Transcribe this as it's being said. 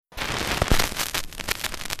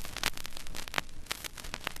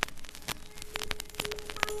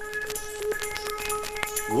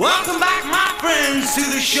Welcome back, my friends, to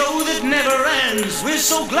the show that never ends. We're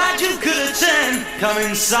so glad you could attend. Come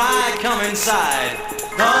inside, come inside.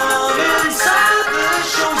 Come inside, the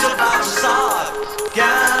show's about to start.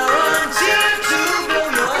 Guaranteed to blow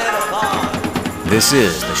your head apart. This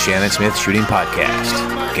is the Shannon Smith Shooting Podcast.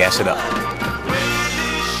 Gas it up.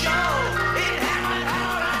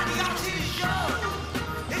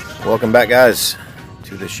 Welcome back, guys,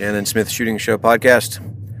 to the Shannon Smith Shooting Show Podcast.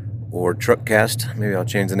 Or Truckcast. Maybe I'll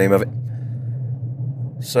change the name of it.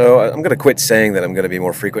 So I'm going to quit saying that I'm going to be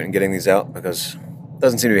more frequent in getting these out because it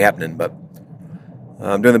doesn't seem to be happening, but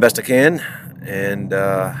I'm doing the best I can, and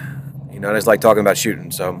I just like talking about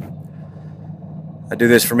shooting, so I do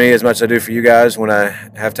this for me as much as I do for you guys when I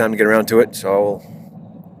have time to get around to it, so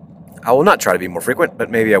I will not try to be more frequent, but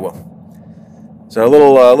maybe I will. So a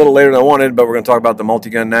little later than I wanted, but we're going to talk about the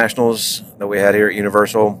Multigun Nationals that we had here at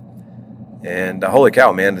Universal. And holy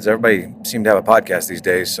cow, man, does everybody seem to have a podcast these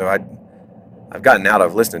days? So I've gotten out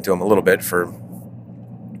of listening to them a little bit for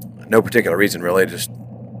no particular reason, really. Just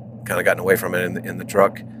kind of gotten away from it in the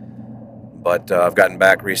truck. But I've gotten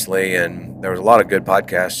back recently, and there was a lot of good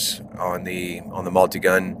podcasts on the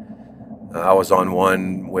Multigun. I was on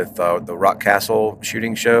one with the Rock Castle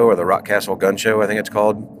Shooting Show, or the Rock Castle Gun Show, I think it's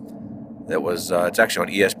called. That was it's actually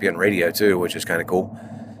on ESPN Radio too, which is kind of cool.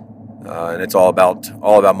 And it's all about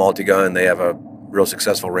multi-gun. They have a real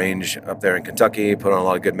successful range up there in Kentucky, put on a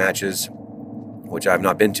lot of good matches, which I have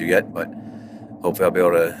not been to yet, but hopefully I'll be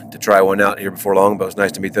able to try one out here before long. But it was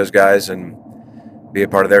nice to meet those guys and be a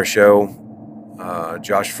part of their show.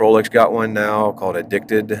 Josh Froelich's got one now called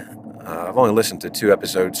Addicted. I've only listened to 2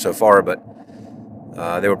 episodes so far, but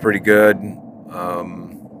they were pretty good.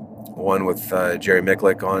 One with Jerry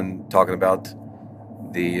Micklick on talking about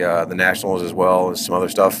the Nationals as well as some other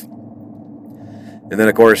stuff. And then,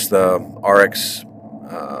 of course, the RX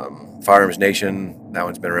Firearms Nation, that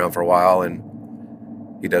one's been around for a while, and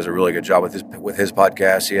he does a really good job with his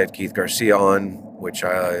podcast. He had Keith Garcia on, which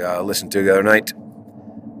I listened to the other night,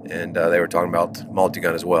 and they were talking about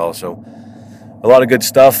multi-gun as well. So a lot of good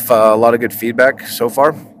stuff, a lot of good feedback so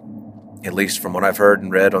far, at least from what I've heard and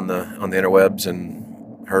read on the interwebs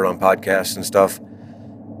and heard on podcasts and stuff.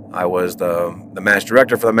 I was the match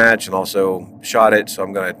director for the match and also shot it, so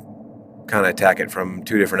I'm going to kind of attack it from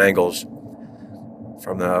 2 different angles.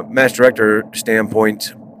 From the match director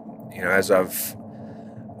standpoint, as I've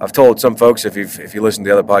told some folks, if you listen to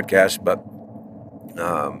the other podcasts, but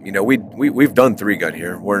we've done 3-gun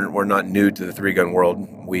here. We're not new to the 3-gun world.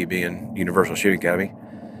 We being Universal Shooting Academy,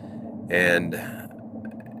 and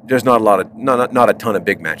there's not a ton of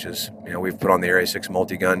big matches. We've put on the Area 6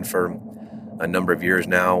 multi-gun for a number of years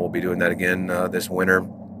now. We'll be doing that again this winter.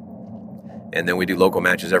 And then we do local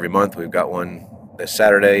matches every month. We've got one this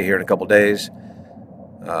Saturday here in a couple days.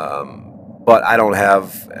 But I don't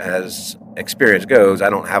have, as experience goes, I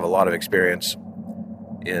don't have a lot of experience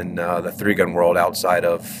in the 3-gun world outside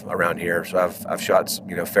of around here. So I've shot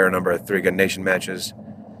a fair number of 3-gun nation matches.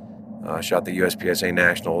 Shot the USPSA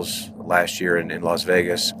Nationals last year in Las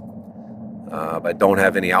Vegas. But I don't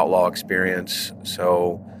have any outlaw experience.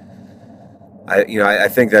 So I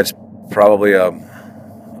think that's probably a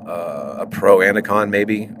pro and a con,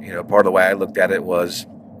 maybe. Part of the way I looked at it was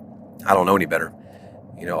I don't know any better.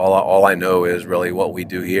 All I know is really what we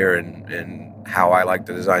do here and how I like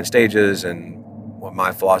to design stages and what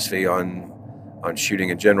my philosophy on shooting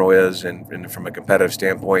in general is and from a competitive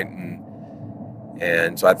standpoint.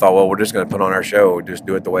 And so I thought, well, we're just going to put on our show, just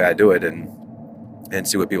do it the way I do it and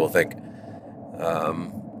see what people think.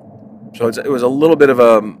 So it was a little bit of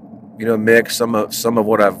a mix. Some of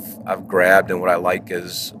what I've grabbed and what I like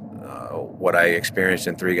is what I experienced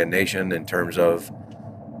in 3-Gun Nation in terms of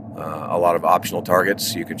a lot of optional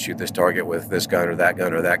targets. You can shoot this target with this gun or that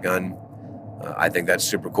gun or that gun. I think that's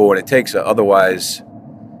super cool, and it takes an otherwise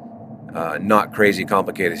not crazy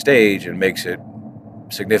complicated stage and makes it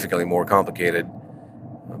significantly more complicated.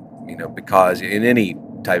 Because in any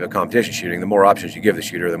type of competition shooting, the more options you give the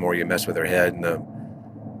shooter, the more you mess with their head, and the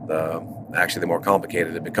more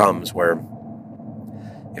complicated it becomes. Where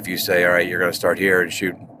if you say, all right, you're going to start here and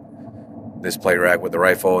shoot this plate rack with the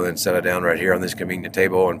rifle and then set it down right here on this convenient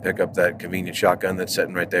table and pick up that convenient shotgun that's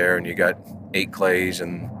sitting right there, and you got 8 clays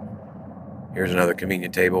and here's another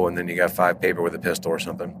convenient table, and then you got 5 paper with a pistol or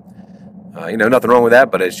something. Nothing wrong with that,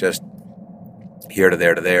 but it's just here to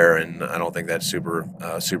there, and I don't think that's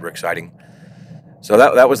super exciting. So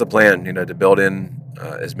that was the plan, to build in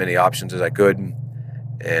as many options as I could,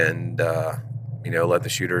 and let the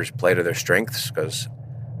shooters play to their strengths, because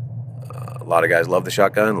a lot of guys love the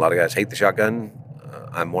shotgun, a lot of guys hate the shotgun.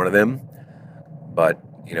 I'm one of them, but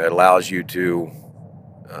it allows you to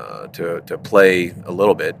to play a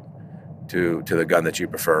little bit to the gun that you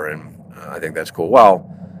prefer, and I think that's cool.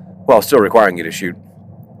 While still requiring you to shoot,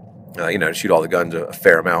 to shoot all the guns a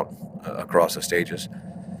fair amount across the stages.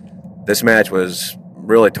 This match was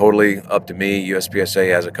really totally up to me.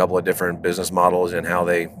 USPSA has a couple of different business models in how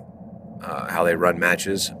they run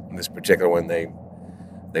matches. In this particular one, they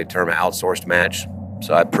term an outsourced match.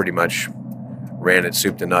 So I pretty much ran it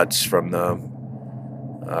soup to nuts from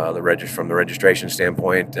the registration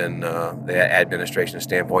standpoint and the administration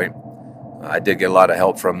standpoint. I did get a lot of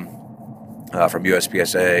help from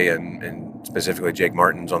USPSA and specifically Jake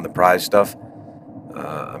Martins on the prize stuff.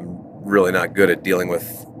 I'm really not good at dealing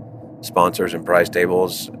with sponsors and prize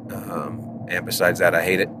tables, and besides that, I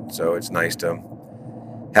hate it. So it's nice to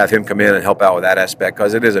have him come in and help out with that aspect,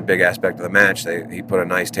 because it is a big aspect of the match. He put a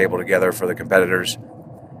nice table together for the competitors,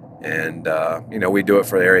 and we do it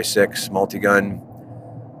for the Area 6 multi-gun.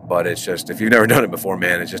 But it's just, if you've never done it before,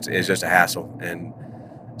 man, it's just a hassle. And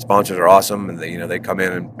sponsors are awesome, and they come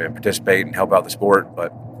in and participate and help out the sport.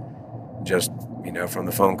 But just from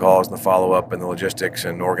the phone calls and the follow up and the logistics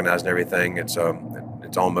and organizing everything, it's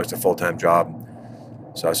almost a full-time job.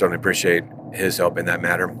 So I certainly appreciate his help in that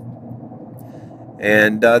matter.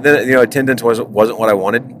 And then attendance wasn't what I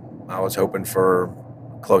wanted. I was hoping for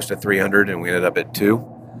close to 300, and we ended up at 2.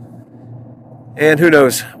 And who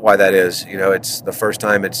knows why that is? It's the first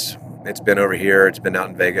time it's been over here. It's been out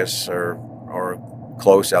in Vegas or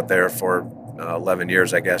close out there for 11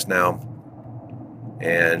 years, I guess now.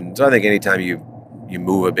 And so I think anytime you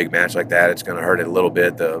move a big match like that, it's going to hurt it a little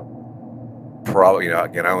bit.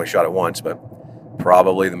 Again, I only shot it once, but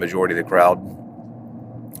probably the majority of the crowd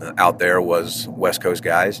out there was West Coast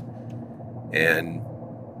guys. And,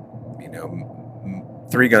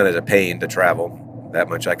 3-gun is a pain to travel. That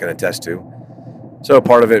much I can attest to. So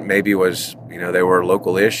part of it maybe was, they were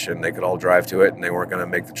local-ish and they could all drive to it and they weren't going to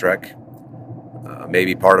make the trek.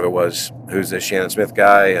 Maybe part of it was, who's this Shannon Smith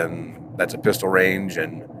guy? And that's a pistol range,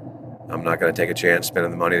 and I'm not going to take a chance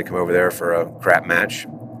spending the money to come over there for a crap match.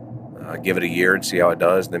 Give it a year and see how it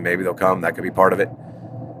does, and then maybe they'll come. That could be part of it.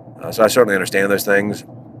 So I certainly understand those things.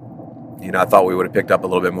 I thought we would have picked up a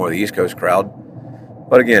little bit more of the East Coast crowd.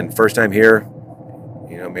 But again, first time here,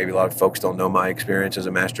 maybe a lot of folks don't know my experience as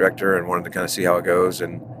a match director and wanted to kind of see how it goes.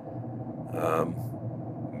 And,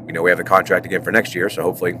 we have the contract again for next year, so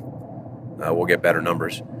hopefully we'll get better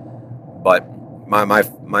numbers. But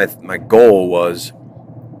my goal was,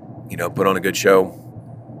 put on a good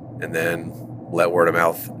show and then let word of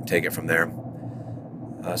mouth take it from there.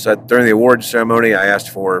 So during the awards ceremony, I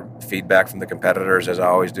asked for feedback from the competitors, as I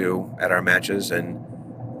always do at our matches, and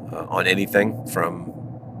on anything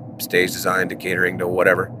from stage design to catering to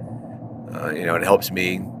whatever. It helps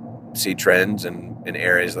me see trends and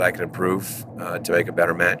areas that I can improve to make a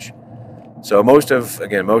better match. So most of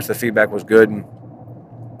the feedback was good.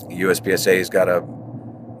 USPSA's got a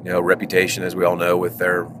reputation, as we all know, with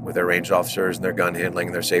their range officers and their gun handling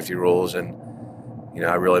and their safety rules, and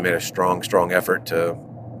I really made a strong effort to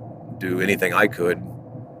do anything I could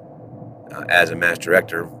as a match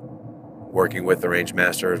director, working with the range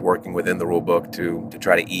masters, working within the rule book to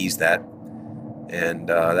try to ease that. And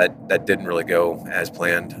that didn't really go as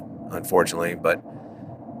planned, unfortunately, but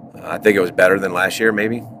I think it was better than last year,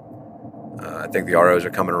 maybe. I think the ROs are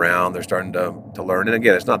coming around. They're starting to learn. And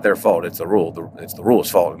again, it's not their fault. It's the rule. It's the rule's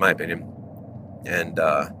fault, in my opinion. And,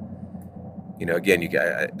 again,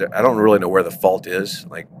 I don't really know where the fault is.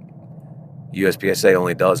 Like, USPSA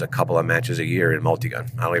only does a couple of matches a year in multi-gun.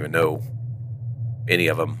 I don't even know any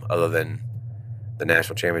of them other than the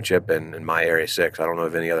national championship and my Area 6. I don't know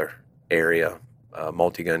of any other area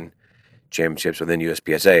multi-gun championships within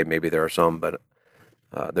USPSA. Maybe there are some, but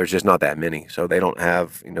there's just not that many. So they don't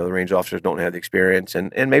have, the range officers don't have the experience,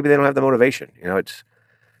 and maybe they don't have the motivation.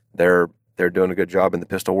 They're doing a good job in the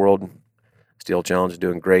pistol world. Steel Challenge is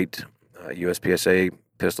doing great. USPSA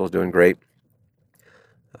pistol is doing great.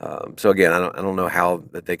 So again, I don't know how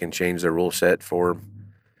that they can change their rule set for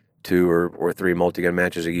 2 or 3 multi-gun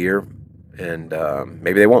matches a year, and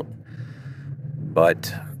maybe they won't.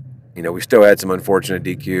 But we still had some unfortunate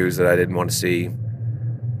DQs that I didn't want to see.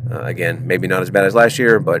 Again, maybe not as bad as last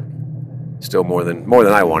year, but still more than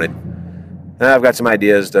I wanted. And I've got some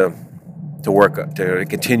ideas to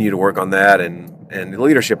continue to work on that, and the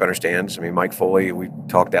leadership understands. I mean, Mike Foley, we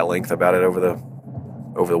talked at length about it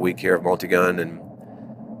over the week here of multi-gun, and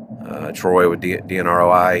Troy with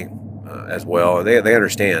DNROI as well. They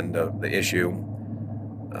understand the issue.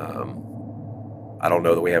 I don't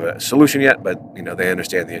know that we have a solution yet, but they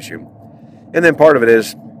understand the issue. And then part of it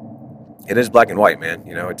is black and white, man.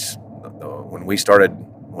 It's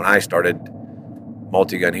when I started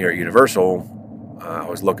multi-gun here at Universal, I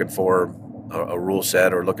was looking for a rule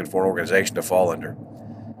set or looking for an organization to fall under.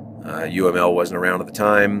 UML wasn't around at the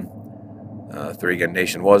time. Three-Gun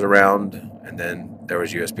Nation was around, and then there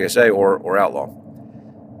was USPSA or Outlaw.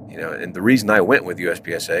 And the reason I went with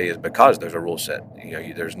USPSA is because there's a rule set.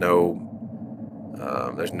 There's no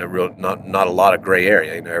real, not a lot of gray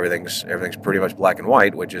area. Everything's pretty much black and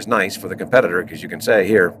white, which is nice for the competitor because you can say,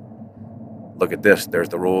 here, look at this. There's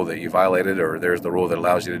the rule that you violated, or there's the rule that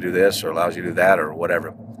allows you to do this, or allows you to do that, or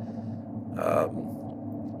whatever.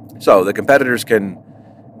 So the competitors can,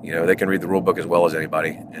 they can read the rule book as well as anybody,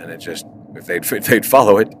 and it's just if they'd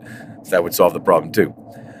follow it, that would solve the problem too.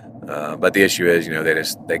 But the issue is,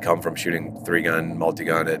 they come from shooting 3-gun,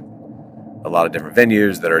 multi-gun at a lot of different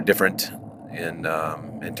venues that are different in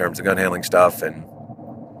terms of gun handling stuff, and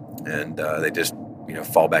they just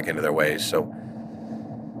fall back into their ways. So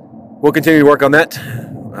we'll continue to work on that.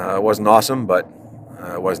 It wasn't awesome, but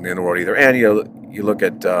it wasn't the end of the world either. And you look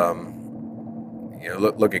at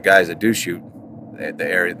look at guys that do shoot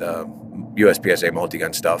the USPSA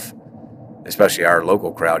multi-gun stuff, especially our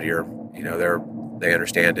local crowd here. They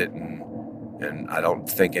understand it, and I don't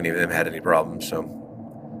think any of them had any problems. So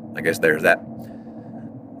I guess there's that.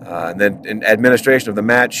 And then in administration of the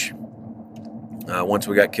match, once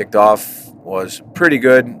we got kicked off, was pretty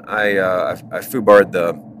good. I foobarred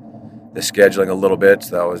the scheduling a little bit,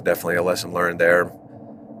 so that was definitely a lesson learned there.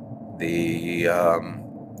 The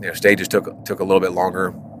stages took a little bit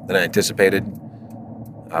longer than I anticipated.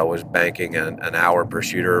 I was banking an hour per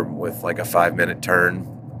shooter with like a 5-minute turn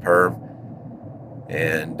per,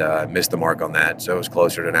 and missed the mark on that, so it was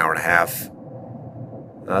closer to an hour and a half.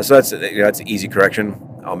 So that's an easy correction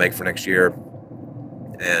I'll make for next year,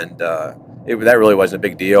 and that really wasn't a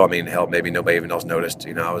big deal. I mean, hell, maybe nobody even else noticed.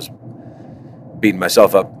 I was beating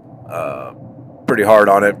myself up pretty hard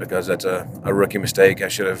on it because that's a rookie mistake. I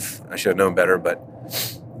should have known better, but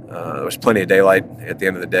there was plenty of daylight at the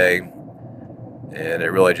end of the day, and it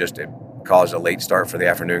really just caused a late start for the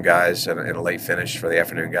afternoon guys and a late finish for the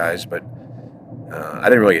afternoon guys. But I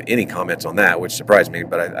didn't really get any comments on that, which surprised me.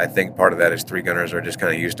 But I think part of that is 3-gunners are just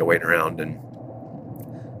kind of used to waiting around, and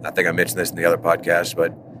I think I mentioned this in the other podcast,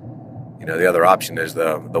 but the other option is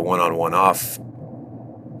the one-on, one-off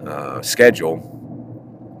schedule,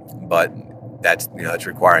 but that's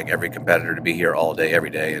requiring every competitor to be here all day, every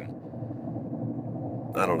day, and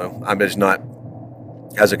I don't know. I'm just not,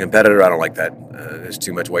 as a competitor, I don't like that. There's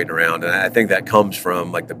too much waiting around, and I think that comes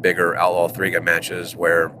from like the bigger Outlaw 3-gun matches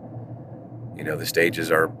where the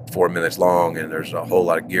stages are 4 minutes long, and there's a whole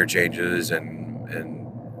lot of gear changes and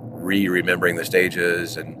remembering the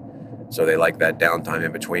stages, and so they like that downtime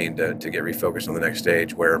in between to get refocused on the next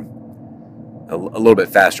stage, where a little bit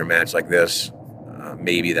faster match like this,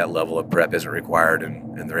 maybe that level of prep isn't required,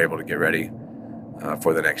 and they're able to get ready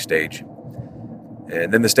for the next stage.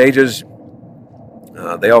 And then the stages,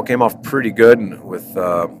 they all came off pretty good, with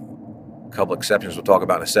a couple exceptions we'll talk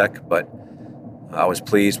about in a sec, but I was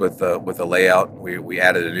pleased with the layout. We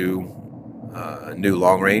added a new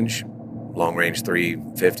long range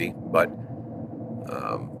 350, but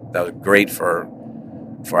that was great for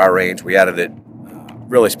our range. We added it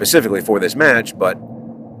really specifically for this match, but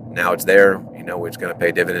now it's there. It's going to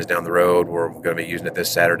pay dividends down the road. We're going to be using it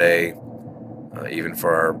this Saturday, even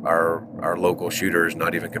for our local shooters,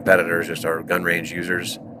 not even competitors, just our gun range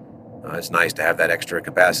users. It's nice to have that extra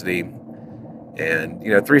capacity, and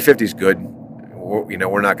 350 is good.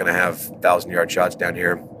 We're not going to have 1,000-yard shots down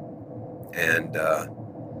here, and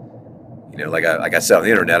like I said on the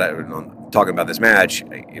internet, talking about this match,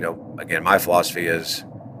 again, my philosophy is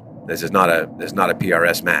this is not a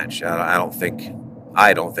PRS match. I don't think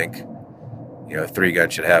 3-gun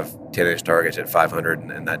should have 10-inch targets at 500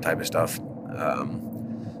 and that type of stuff.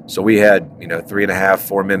 So we had 3.5,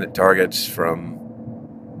 4-minute targets from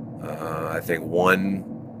I think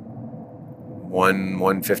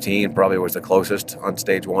 115 probably was the closest on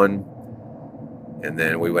stage 1, and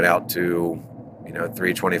then we went out to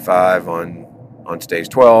 325 on stage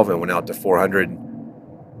 12, and went out to 400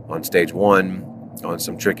 on stage 1 on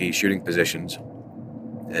some tricky shooting positions,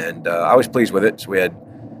 and I was pleased with it. So we had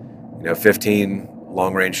 15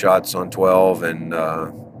 long range shots on 12 and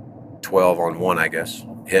 12 on 1, I guess,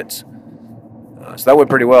 hits. So that went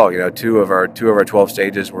pretty well. Two of our 12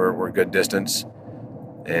 stages were good distance,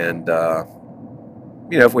 and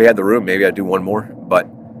if we had the room, maybe I'd do one more, but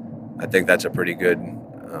I think that's a pretty good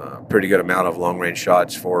amount of long-range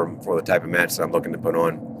shots for the type of match that I'm looking to put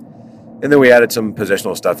on. And then we added some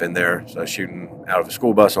positional stuff in there. So I was shooting out of a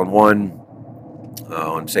school bus on 1,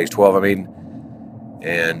 on stage 12,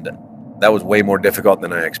 and that was way more difficult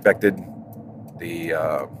than I expected. The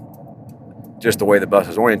just the way the bus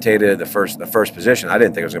was orientated, the first position, I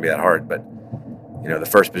didn't think it was going to be that hard, but the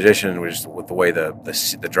first position was with the way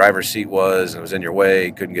the driver's seat was, and it was in your way,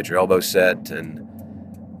 you couldn't get your elbows set, and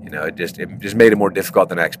it just made it more difficult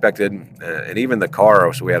than I expected. And even the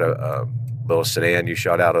car, so we had a little sedan you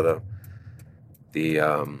shot out of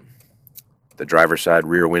the driver's side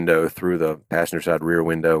rear window through the passenger side rear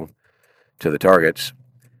window to the targets,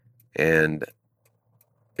 and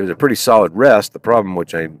it was a pretty solid rest. The problem,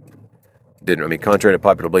 which contrary to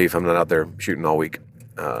popular belief, I'm not out there shooting all week,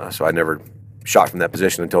 so I never shot from that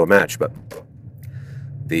position until the match. But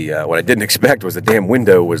what I didn't expect was the damn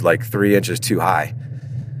window was like 3 inches too high,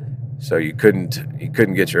 so you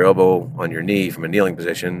couldn't get your elbow on your knee from a kneeling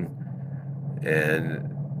position, and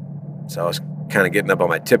so I was kind of getting up on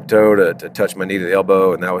my tiptoe to touch my knee to the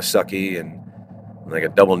elbow, and that was sucky, and like a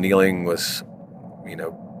double kneeling was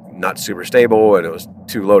not super stable, and it was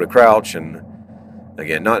too low to crouch, and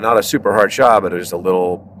again, not a super hard shot, but it was just a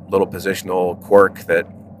little positional quirk that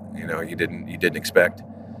you didn't expect.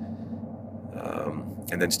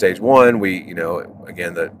 And then stage one, we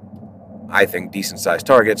again, I think decent sized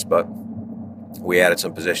targets, but we added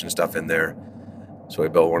some position stuff in there. So we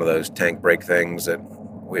built one of those tank brake things that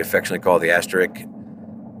we affectionately call the asterisk.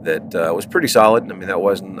 That was pretty solid. I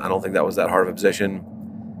don't think that was that hard of a position.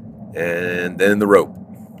 And then the rope.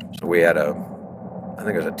 So we had I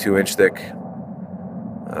think it was a 2-inch thick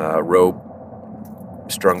rope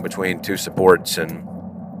strung between two supports, and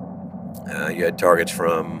you had targets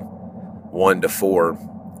from 1 to 4,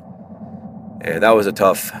 and that was a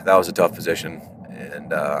tough position.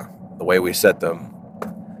 And the way we set the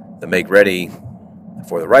make ready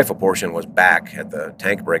for the rifle portion was back at the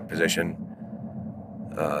tank brake position,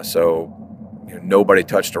 so nobody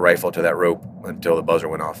touched a rifle to that rope until the buzzer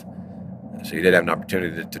went off. So you did have an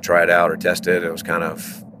opportunity to try it out or test it. It was kind of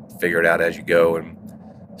figure it out as you go, and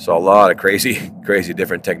saw a lot of crazy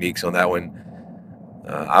different techniques on that one.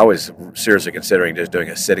 I was seriously considering just doing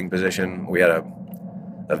a sitting position. We had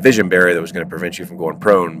a vision barrier that was going to prevent you from going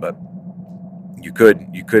prone, but you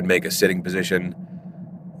could make a sitting position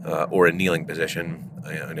or a kneeling position,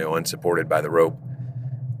 unsupported by the rope.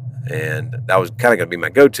 And that was kind of going to be my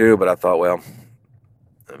go-to, but I thought, well,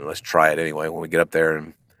 let's try it anyway when we get up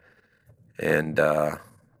there. And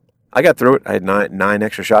I got through it. I had nine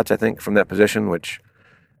extra shots, I think, from that position, which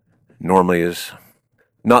normally is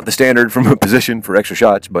not the standard from a position for extra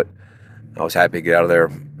shots, but I was happy to get out of there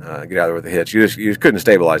with the hits. You just couldn't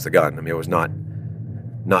stabilize the gun. I mean, it was not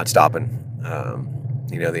stopping.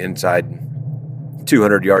 The inside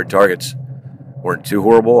 200-yard targets weren't too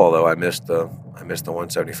horrible, although I missed the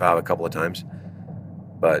 175 a couple of times.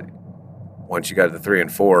 But once you got to the 3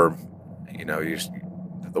 and 4,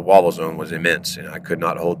 the wobble zone was immense. I could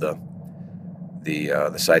not hold the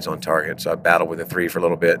sights on target, so I battled with the 3 for a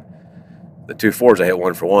little bit. The 2 4s I hit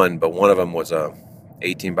 1 for 1, but one of them was a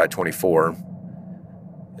 18 by 24,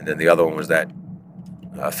 and then the other one was that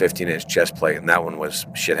 15-inch chest plate, and that one was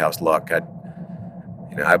shithouse luck.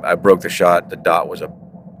 I broke the shot. The dot was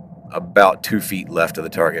about 2 feet left of the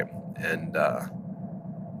target, and I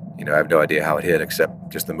have no idea how it hit,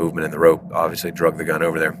 except just the movement in the rope obviously drug the gun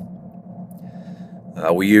over there.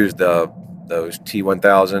 We used those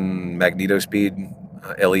T1000 magneto speed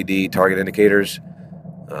LED target indicators.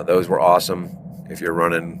 Those were awesome. If you're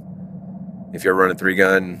running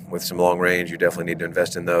 3-gun with some long range, you definitely need to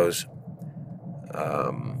invest in those.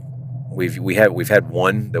 We've had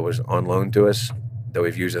one that was on loan to us that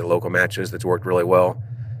we've used at local matches that's worked really well.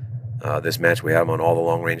 This match we have them on all the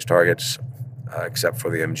long range targets, except for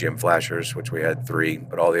the MGM flashers, which we had 3,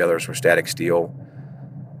 but all the others were static steel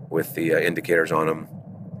with the indicators on them.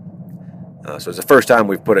 So it's the first time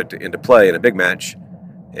we've put it into play in a big match,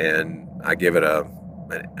 and I give it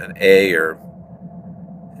an A or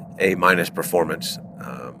A- performance.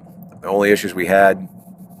 The only issues we had,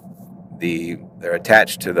 they're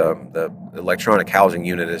attached to the electronic housing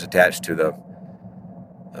unit is attached to the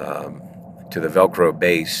Velcro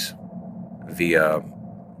base via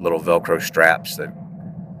little Velcro straps that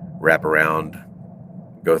wrap around,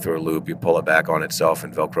 go through a loop, you pull it back on itself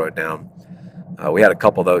and Velcro it down. We had a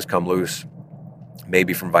couple of those come loose,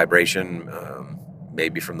 maybe from vibration,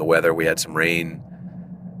 maybe from the weather. We had some rain,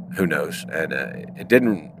 who knows? And it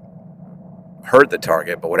didn't hurt the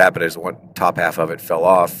target, but what happened is the top half of it fell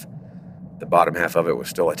off. The bottom half of it was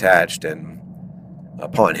still attached, and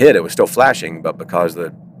upon hit, it was still flashing, but because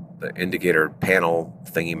the indicator panel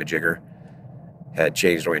thingy-majigger had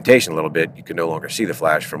changed orientation a little bit, you could no longer see the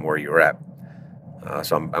flash from where you were at.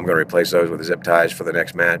 So I'm going to replace those with the zip ties for the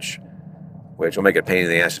next match, which will make it a pain in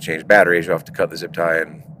the ass to change batteries. You'll have to cut the zip tie,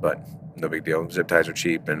 but no big deal. Zip ties are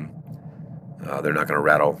cheap, and They're not going to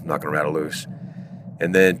rattle loose.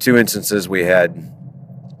 And then 2 instances we had.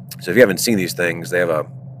 So if you haven't seen these things, they have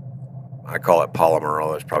I call it polymer,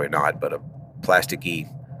 although it's probably not, but a plasticky,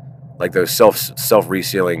 like those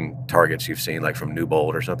self-resealing targets you've seen, like from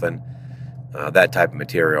Newbold or something, that type of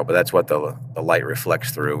material. But that's what the light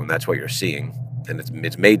reflects through, and that's what you're seeing. And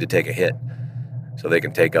it's made to take a hit, so they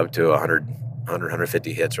can take up to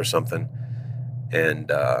 150 hits or something.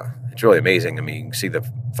 And it's really amazing. I mean, you can see the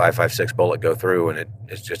 5.56 bullet go through, and it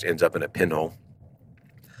just ends up in a pinhole.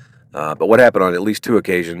 But what happened on at least 2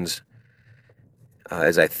 occasions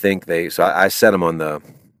is I think I set them on the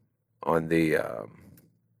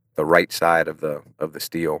right side of the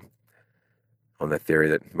steel, on the theory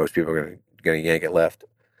that most people are going to yank it left.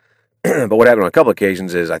 But what happened on a couple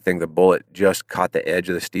occasions is I think the bullet just caught the edge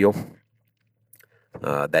of the steel.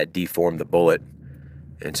 That deformed the bullet,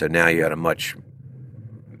 and so now you had a much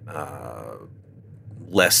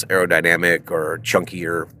less aerodynamic or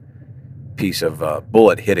chunkier piece of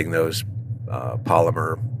bullet hitting those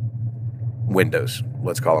polymer windows,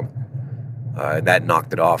 let's call them. And that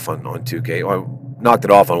knocked it off on 2 cases. Well, knocked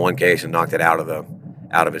it off on one case and knocked it out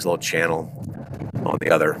of his little channel on the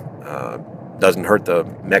other. Doesn't hurt the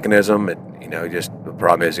mechanism. Just the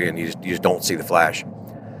problem is, again, you just don't see the flash.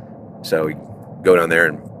 So you go down there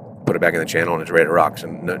and put it back in the channel, and it's ready to rock. So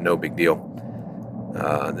no big deal.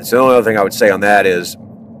 The only other thing I would say on that is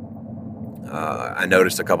I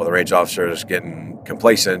noticed a couple of the range officers getting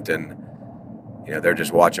complacent, and they're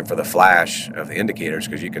just watching for the flash of the indicators,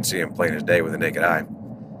 because you can see them plain as day with the naked eye,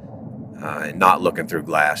 and not looking through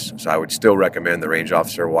glass. So I would still recommend the range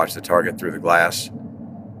officer watch the target through the glass,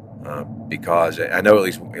 because I know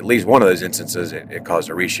at least one of those instances it caused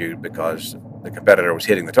a reshoot because the competitor was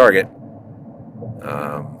hitting the target,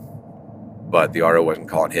 but the RO wasn't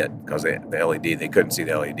calling hit because the LED, they couldn't see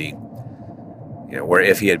the LED. Where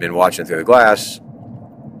if he had been watching through the glass,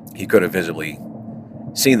 he could have visibly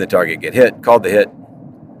seen the target get hit, called the hit,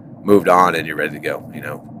 moved on, and you're ready to go.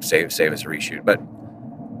 Save us a reshoot. But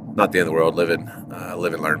not the end of the world. Live and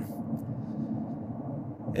learn.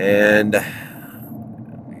 And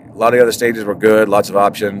a lot of the other stages were good. Lots of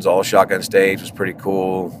options. All shotgun stage was pretty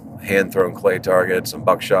cool. Hand-thrown clay targets, some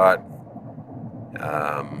buckshot.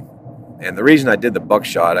 And the reason I did the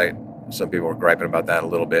buckshot, some people were griping about that a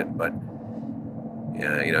little bit, but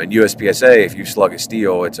in USPSA, if you slug a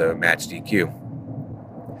steel, it's a match DQ.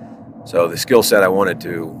 So the skill set I wanted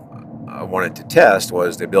to test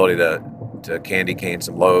was the ability to candy cane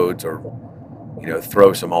some loads, or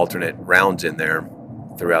throw some alternate rounds in there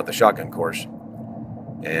throughout the shotgun course.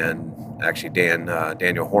 And actually,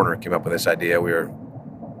 Daniel Horner came up with this idea. We were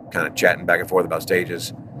kind of chatting back and forth about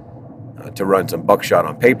stages to run some buckshot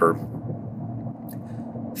on paper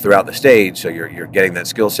throughout the stage. So you're getting that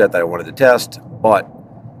skill set that I wanted to test. But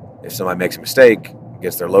if somebody makes a mistake,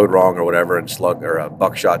 gets their load wrong or whatever, and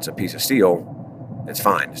buckshot's a piece of steel, it's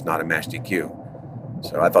fine. It's not a match DQ.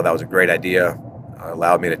 So I thought that was a great idea.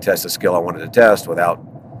 Allowed me to test the skill I wanted to test without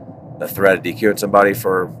the threat of DQing somebody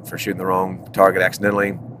for shooting the wrong target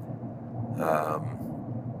accidentally.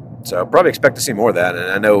 So I'll probably expect to see more of that. And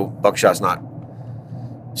I know buckshot's not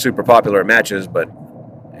super popular at matches, but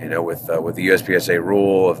with the USPSA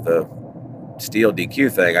rule of the steel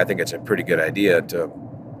DQ thing, I think it's a pretty good idea to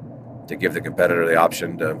give the competitor the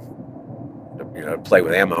option to play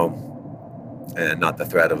with ammo and not the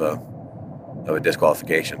threat of a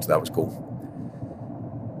disqualification. So that was cool.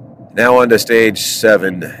 Now on to stage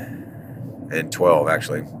 7 and 12,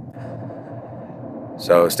 actually.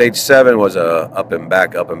 So stage 7 was a up and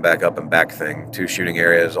back thing. 2 shooting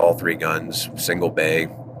areas, all 3 guns, single bay.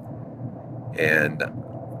 And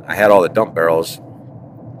I had all the dump barrels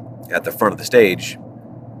at the front of the stage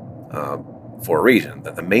for a reason.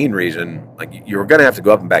 That the main reason, you were going to have to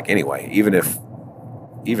go up and back anyway, even if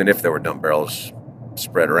there were dump barrels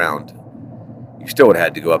spread around, you still would have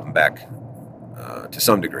had to go up and back to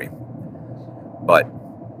some degree. But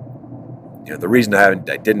the reason I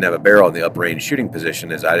didn't have a barrel in the uprange shooting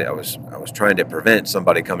position is I was trying to prevent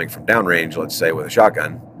somebody coming from downrange, let's say with a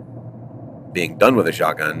shotgun, being done with a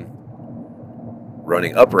shotgun,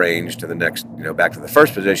 running uprange to the next, back to the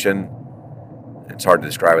first position. It's hard to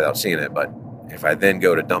describe without seeing it, but if I then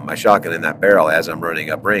go to dump my shotgun in that barrel as I'm running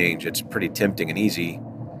uprange, it's pretty tempting and easy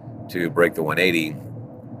to break the 180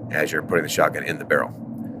 as you're putting the shotgun in the barrel.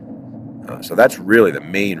 So that's really the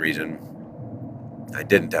main reason I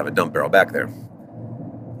didn't have a dump barrel back there.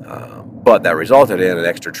 But that resulted in an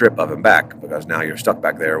extra trip up and back, because now you're stuck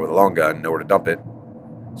back there with a long gun, nowhere to dump it.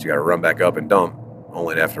 So you got to run back up and dump,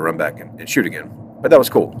 only to have to run back and shoot again. But that was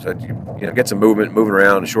cool. So get some moving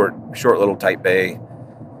around, a short little tight bay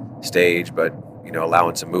stage, but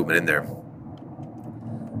allowing some movement in there.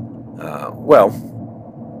 Well,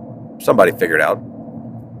 somebody figured out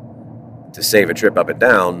to save a trip up and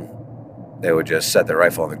down, they would just set their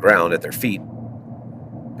rifle on the ground at their feet,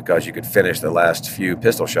 because you could finish the last few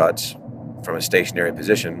pistol shots from a stationary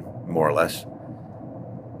position, more or less,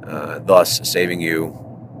 thus saving you,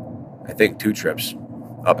 I think, 2 trips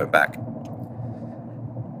up and back.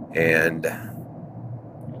 And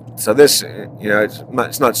so this,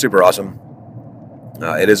 it's not super awesome.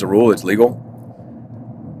 It is a rule, it's legal,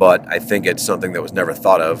 but I think it's something that was never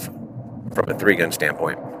thought of from a 3-gun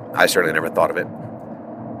standpoint. I certainly never thought of it.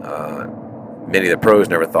 Many of the pros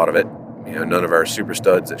never thought of it. None of our super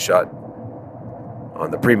studs that shot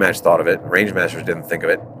on the pre-match thought of it. Range masters didn't think of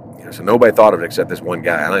it. So nobody thought of it except this one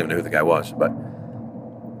guy. I don't even know who the guy was, but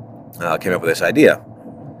came up with this idea.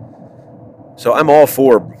 So I'm all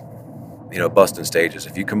for, busting stages.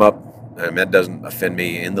 If you come up, that doesn't offend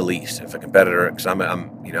me in the least. If a competitor, because I'm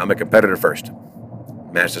a competitor first,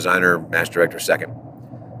 match designer, match director second.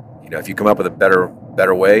 If you come up with a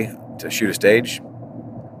better way to shoot a stage,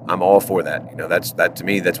 I'm all for that. That to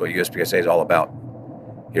me, that's what USPSA is all about.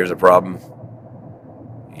 Here's a problem.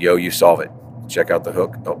 You solve it. Check out the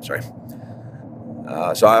hook. Oh, sorry.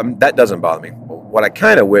 So that doesn't bother me. What I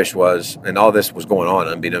kind of wish was, and all this was going on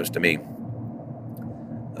unbeknownst to me,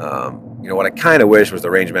 what I kind of wish was the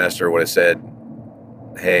range master would have said,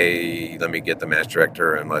 hey, let me get the match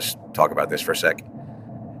director and let's talk about this for a sec.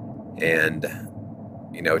 And,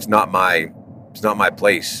 it's not my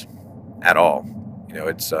place at all.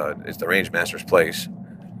 It's the range master's place.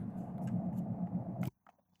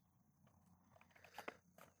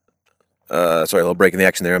 Sorry, a little break in the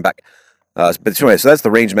action there. I'm back. But anyway, so that's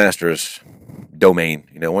the range master's domain.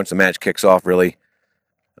 Once the match kicks off, really,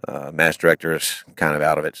 match director is kind of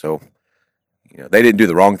out of it. So, they didn't do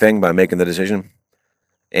the wrong thing by making the decision,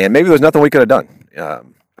 and maybe there's nothing we could have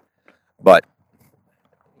done. But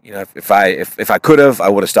if I could have, I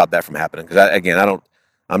would have stopped that from happening. Because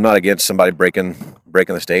I'm not against somebody breaking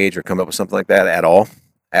the stage or coming up with something like that at all.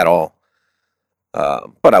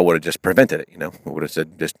 But I would have just prevented it. I would have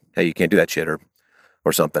said, just, hey, you can't do that shit or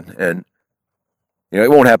something. And it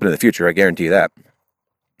won't happen in the future. I guarantee you that.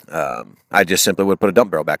 I just simply would put a dump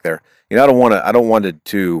barrel back there. I don't want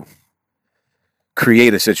to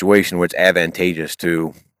create a situation where it's advantageous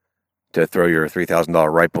to throw your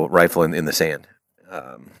 $3,000 rifle in the sand.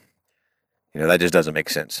 That just doesn't make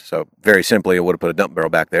sense. So very simply, I would have put a dump barrel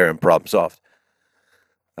back there and problem solved.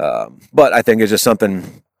 But I think it's just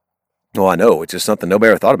something. Well, I know it's just something nobody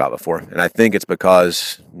ever thought about before, and I think it's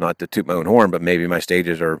because, not to toot my own horn, but maybe my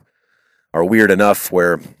stages are weird enough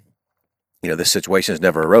where this situation has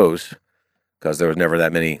never arose because there was never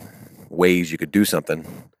that many ways you could do something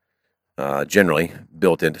generally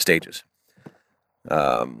built into stages.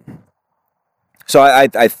 So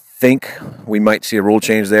I think we might see a rule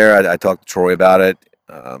change there. I talked to Troy about it.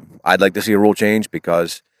 I'd like to see a rule change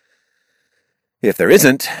because if there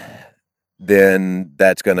isn't, then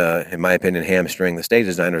that's going to, in my opinion, hamstring the stage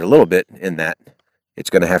designers a little bit in that it's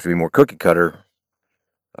going to have to be more cookie cutter.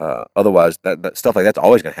 Otherwise, that stuff like that's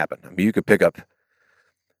always going to happen. I mean, you could pick up,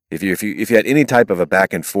 if you had any type of a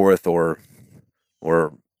back and forth or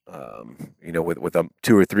with a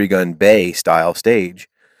 2 or 3 gun bay style stage,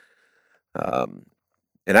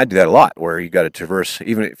 and I do that a lot, where you got to traverse,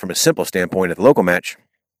 even from a simple standpoint at the local match,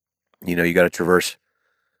 you got to traverse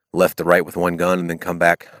left to right with one gun and then come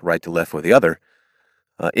back right to left with the other.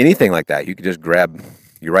 Anything like that, you could just grab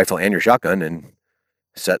your rifle and your shotgun and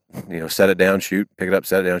set it down, shoot, pick it up,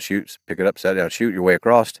 set it down, shoot, pick it up, set it down, shoot your way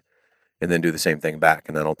across, and then do the same thing back.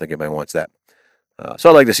 And I don't think anybody wants that. So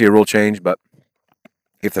I'd like to see a rule change, but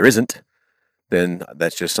if there isn't, then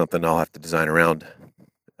that's just something I'll have to design around,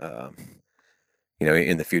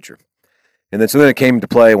 in the future. And then so then it came into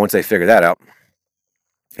play once they figured that out.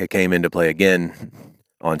 It came into play again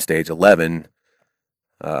on stage 11,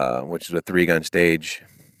 which is a 3-gun stage.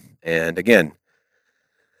 And again,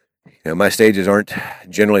 my stages aren't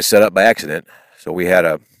generally set up by accident. So we had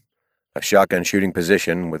a shotgun shooting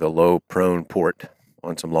position with a low prone port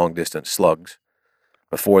on some long distance slugs.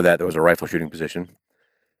 Before that, there was a rifle shooting position.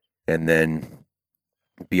 And then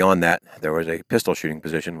beyond that, there was a pistol shooting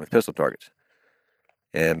position with pistol targets.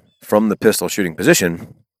 And from the pistol shooting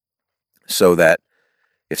position, so that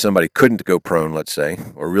if somebody couldn't go prone, let's say,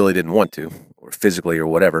 or really didn't want to, or physically or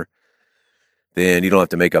whatever, then you don't have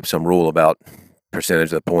to make up some rule about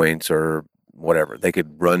percentage of the points or whatever. They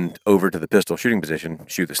could run over to the pistol shooting position,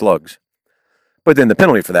 shoot the slugs. But then the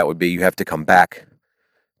penalty for that would be you have to come back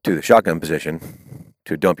to the shotgun position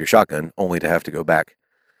to dump your shotgun, only to have to go back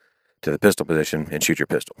to the pistol position and shoot your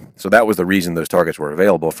pistol. So that was the reason those targets were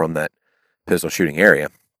available from that pistol shooting area.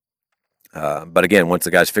 But again, once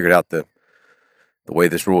the guys figured out the way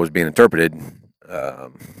this rule was being interpreted,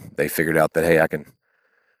 they figured out that, hey, I can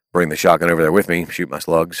bring the shotgun over there with me, shoot my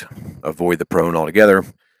slugs, avoid the prone altogether,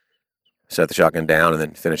 set the shotgun down, and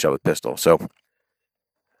then finish up with pistol. So,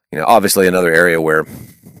 obviously another area where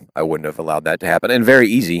I wouldn't have allowed that to happen, and very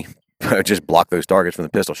easy, just block those targets from the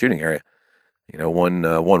pistol shooting area. One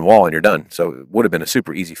wall and you're done. So it would have been a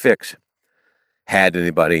super easy fix had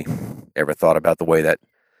anybody ever thought about the way that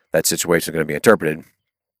situation is going to be interpreted.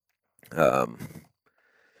 And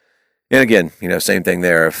again, same thing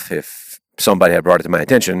there. If somebody had brought it to my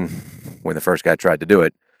attention when the first guy tried to do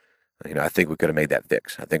it, I think we could have made that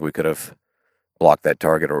fix. I think we could have blocked that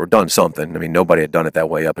target or done something. I mean, nobody had done it that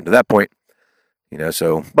way up until that point,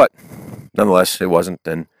 so, but nonetheless, it wasn't.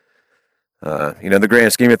 And, the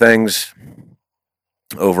grand scheme of things,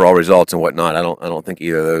 overall results and whatnot, I don't think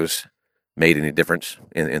either of those made any difference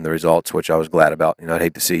in the results, which I was glad about. I'd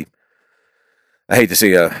hate to see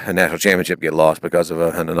a national championship get lost because of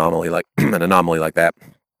an anomaly like that.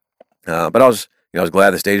 But I was glad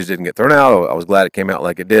the stages didn't get thrown out. I was glad it came out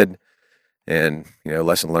like it did, and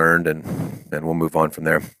lesson learned, and we'll move on from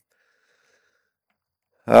there.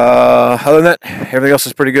 Other than that, everything else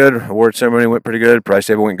is pretty good. Award ceremony went pretty good. Prize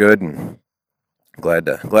table went good, and glad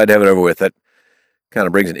to have it over with. That kind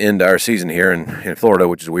of brings an end to our season here in Florida,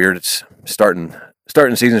 which is weird. It's starting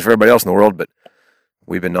seasons for everybody else in the world, but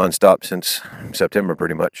we've been nonstop since September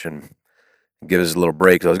pretty much, and give us a little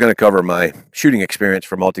break. So I was going to cover my shooting experience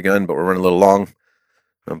for multi-gun, but we're running a little long.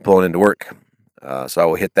 I'm pulling into work, so I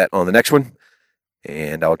will hit that on the next one,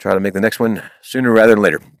 and I'll try to make the next one sooner rather than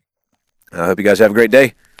later. I hope you guys have a great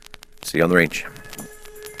day. See you on the range.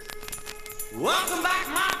 Welcome back,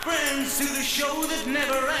 my friends, to the show that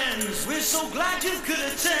never ends. We're so glad you could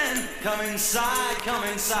attend. Come inside, come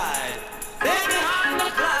inside. There behind the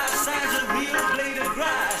glass stands a real blade of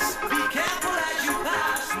grass.